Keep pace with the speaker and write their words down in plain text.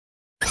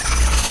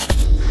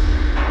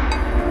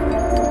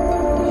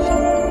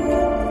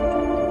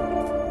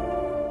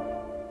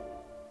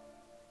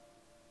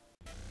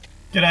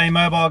G'day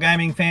mobile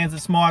gaming fans,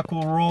 it's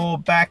Michael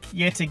ROHR back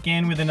yet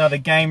again with another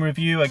game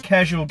review, a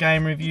casual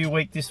game review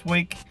week this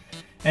week.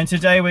 And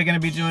today we're going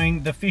to be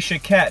doing the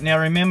FISHERCAT. Now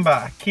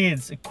remember,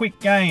 kids, a quick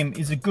game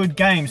is a good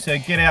game, so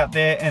get out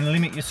there and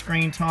limit your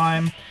screen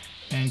time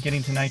and get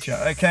into nature.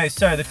 Okay,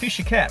 so the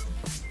FISHERCAT,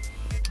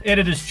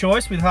 Editor's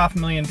Choice with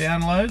 500,000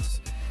 downloads,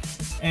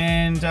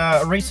 and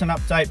a recent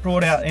update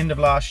brought out end of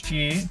last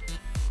year.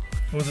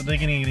 Or was it the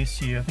beginning of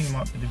this year? I think it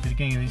might be the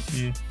beginning of this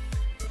year.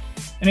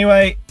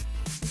 Anyway,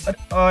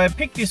 I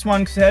picked this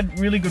one because it had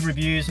really good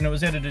reviews and it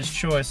was Editor's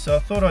Choice, so I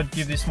thought I'd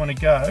give this one a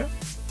go.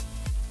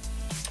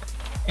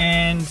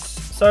 And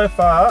so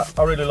far,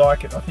 I really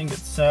like it. I think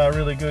it's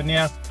really good.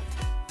 Now,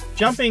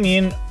 jumping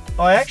in,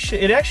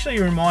 it actually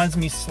reminds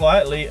me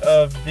slightly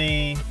of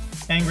the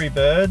Angry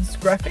Birds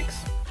graphics.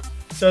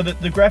 So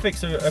that the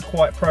graphics are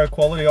quite pro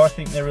quality. I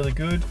think they're really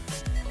good.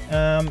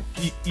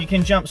 You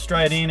can jump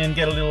straight in and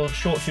get a little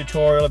short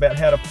tutorial about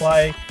how to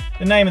play.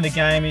 The name of the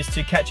game is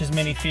to catch as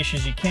many fish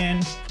as you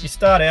can. You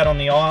start out on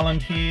the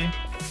island here.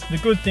 The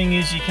good thing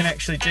is you can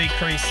actually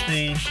decrease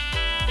the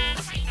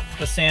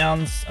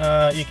sounds.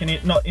 You can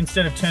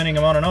instead of turning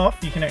them on and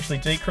off, you can actually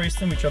decrease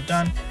them, which I've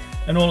done,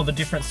 and all of the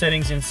different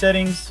settings in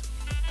settings.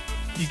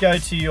 You go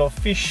to your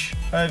fish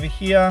over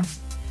here,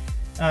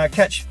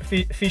 catch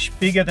fish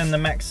bigger than the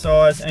max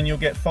size, and you'll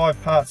get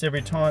 5 parts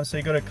every time. So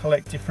you've got to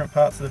collect different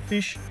parts of the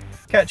fish.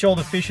 Catch all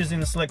the fishes in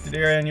the selected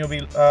area, and you'll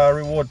be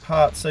reward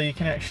parts. So you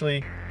can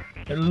actually,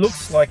 it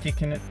looks like you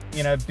can,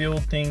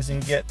 build things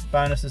and get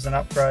bonuses and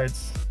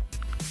upgrades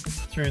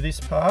through this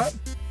part,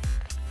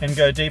 and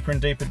go deeper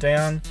and deeper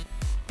down.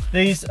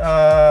 These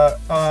are,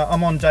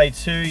 I'm on day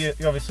 2. You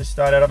obviously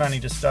start out, I've only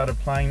just started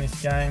playing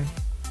this game.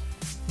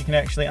 You can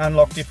actually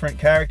unlock different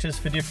characters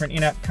for different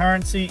in-app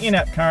currency.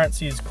 In-app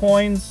currency is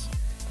coins,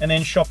 and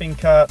then shopping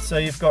carts. So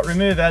you've got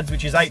remove ads,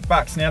 which is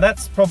 $8. Now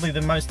that's probably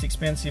the most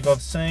expensive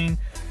I've seen.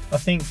 I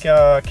think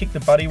Kick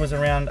the Buddy was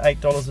around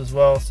 $8 as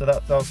well, so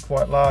that was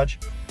quite large.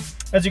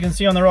 As you can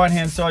see on the right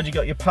hand side, you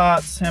got your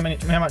parts, how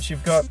much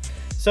you've got.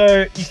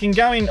 So you can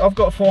go in, I've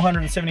got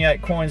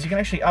 478 coins. You can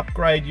actually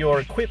upgrade your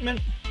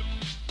equipment.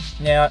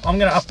 Now I'm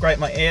going to upgrade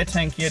my air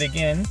tank yet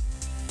again.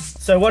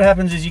 So what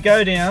happens is you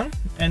go down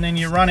and then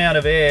you run out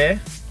of air.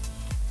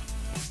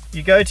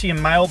 You go to your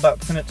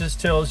mailbox and it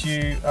just tells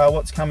you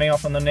what's coming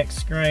up on the next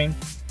screen.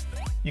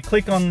 You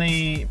click on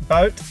the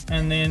boat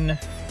and then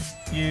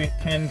you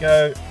can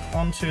go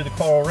onto the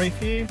coral reef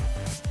here.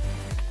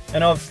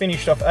 And I've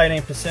finished off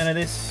 18% of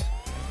this.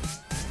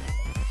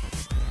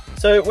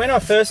 So when I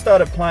first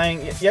started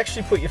playing, you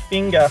actually put your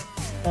finger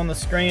on the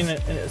screen and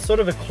it sort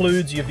of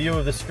occludes your view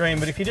of the screen,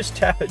 but if you just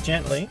tap it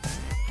gently,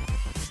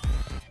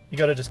 you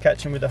got to just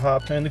catch him with the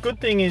harpoon. The good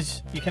thing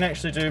is you can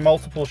actually do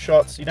multiple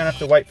shots. You don't have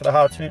to wait for the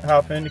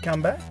harpoon to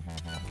come back.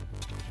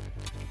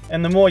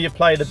 And the more you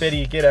play, the better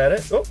you get at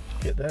it. Oh,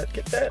 get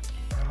that.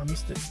 Oh, I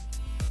missed it.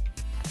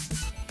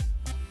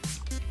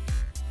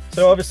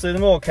 So obviously the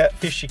more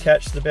fish you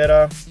catch, the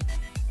better.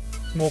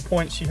 The more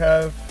points you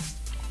have.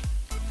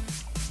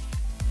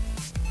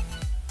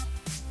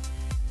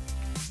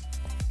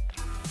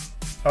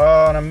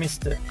 Oh, and I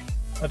missed it.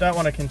 I don't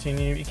want to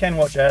continue. You can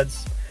watch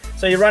ads.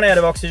 So you run out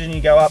of oxygen,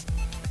 you go up,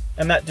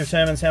 and that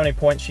determines how many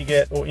points you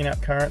get, or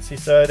in-app currency.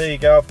 So there you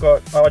go.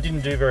 I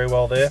didn't do very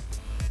well there.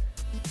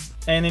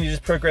 And then you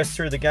just progress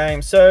through the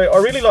game. So I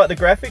really like the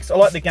graphics. I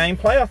like the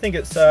gameplay. I think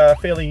it's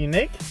fairly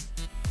unique.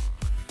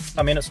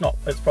 I mean, it's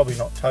probably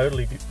not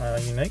totally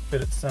unique,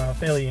 but it's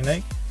fairly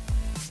unique.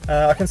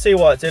 I can see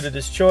why it's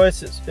Editor's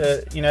Choice. It's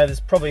there's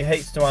probably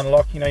heaps to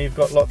unlock. You've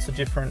got lots of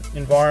different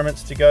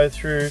environments to go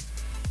through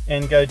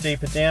and go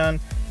deeper down.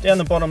 Down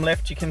the bottom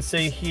left, you can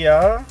see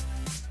here,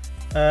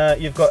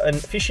 you've got a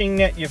fishing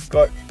net, you've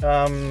got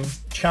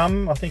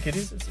chum, I think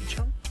it's a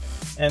chum,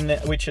 and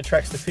which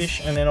attracts the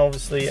fish, and then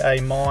obviously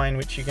a mine,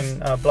 which you can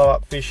blow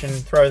up fish and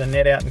throw the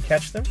net out and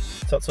catch them,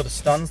 so it sort of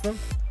stuns them.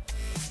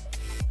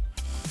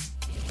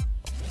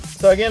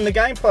 So again, the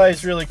gameplay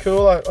is really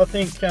cool. I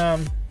think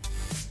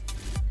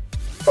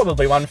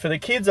probably one for the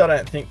kids. I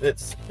don't think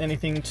that's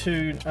anything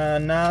too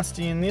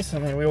nasty in this. I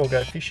mean, we all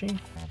go fishing,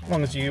 as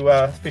long as you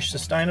fish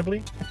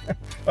sustainably.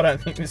 I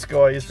don't think this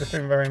guy is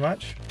very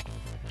much.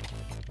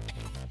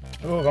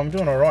 Oh, I'm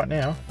doing all right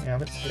now. Yeah,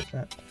 let's get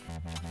that.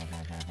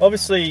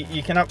 Obviously,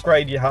 you can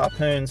upgrade your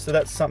harpoon, so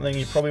that's something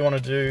you probably want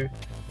to do.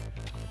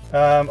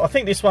 I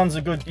think this one's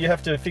you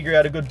have to figure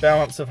out a good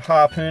balance of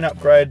harpoon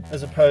upgrade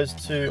as opposed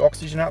to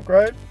oxygen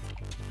upgrade.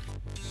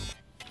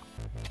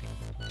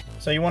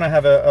 So you want to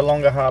have a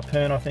longer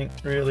harpoon, I think,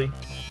 really.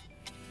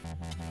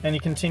 And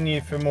you continue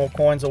for more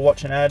coins or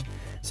watch an ad.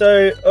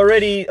 So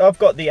already I've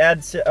got the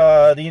ads,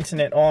 the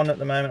internet on at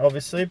the moment,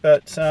 obviously,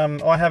 but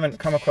I haven't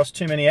come across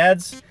too many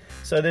ads.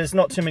 So there's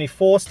not too many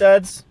forced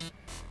ads,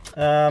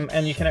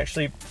 and you can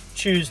actually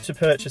choose to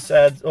purchase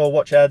ads or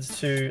watch ads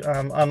to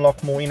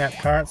unlock more in-app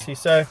currency.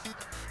 So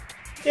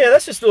yeah,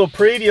 that's just a little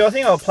preview. I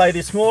think I'll play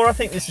this more. I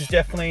think this is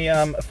definitely a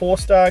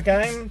 4-star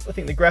game. I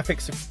think the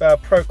graphics are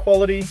pro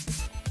quality,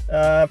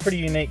 pretty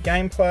unique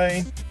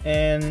gameplay,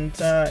 and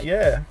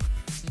yeah,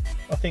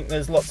 I think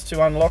there's lots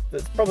to unlock.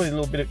 That's probably a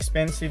little bit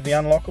expensive, the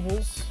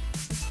unlockables.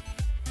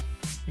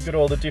 You've got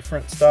all the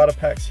different starter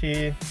packs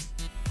here,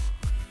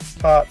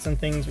 parts and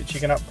things which you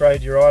can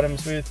upgrade your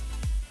items with.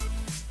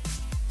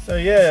 So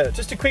yeah,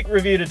 just a quick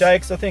review today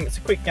because I think it's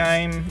a quick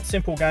game,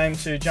 simple game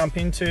to jump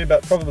into,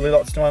 but probably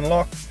lots to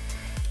unlock.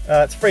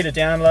 It's free to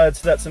download,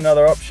 so that's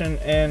another option,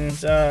 and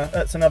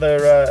that's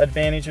another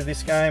advantage of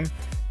this game.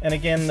 And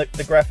again, the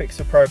graphics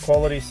are pro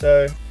quality,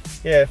 so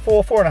yeah,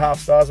 4.5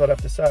 stars I'd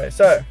have to say.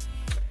 So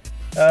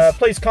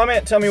please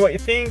comment, tell me what you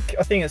think.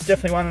 I think it's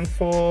definitely one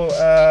for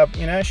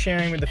you know,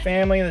 sharing with the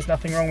family. There's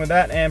nothing wrong with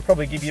that, and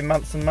probably give you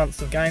months and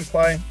months of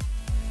gameplay.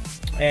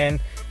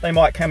 And they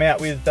might come out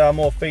with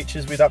more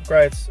features with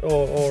upgrades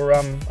or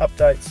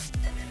updates.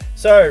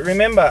 So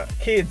remember,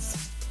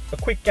 kids, a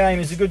quick game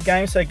is a good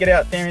game, so get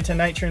out there into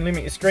nature and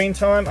limit your screen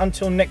time.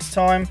 Until next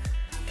time,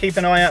 keep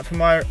an eye out for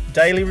my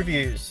daily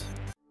reviews.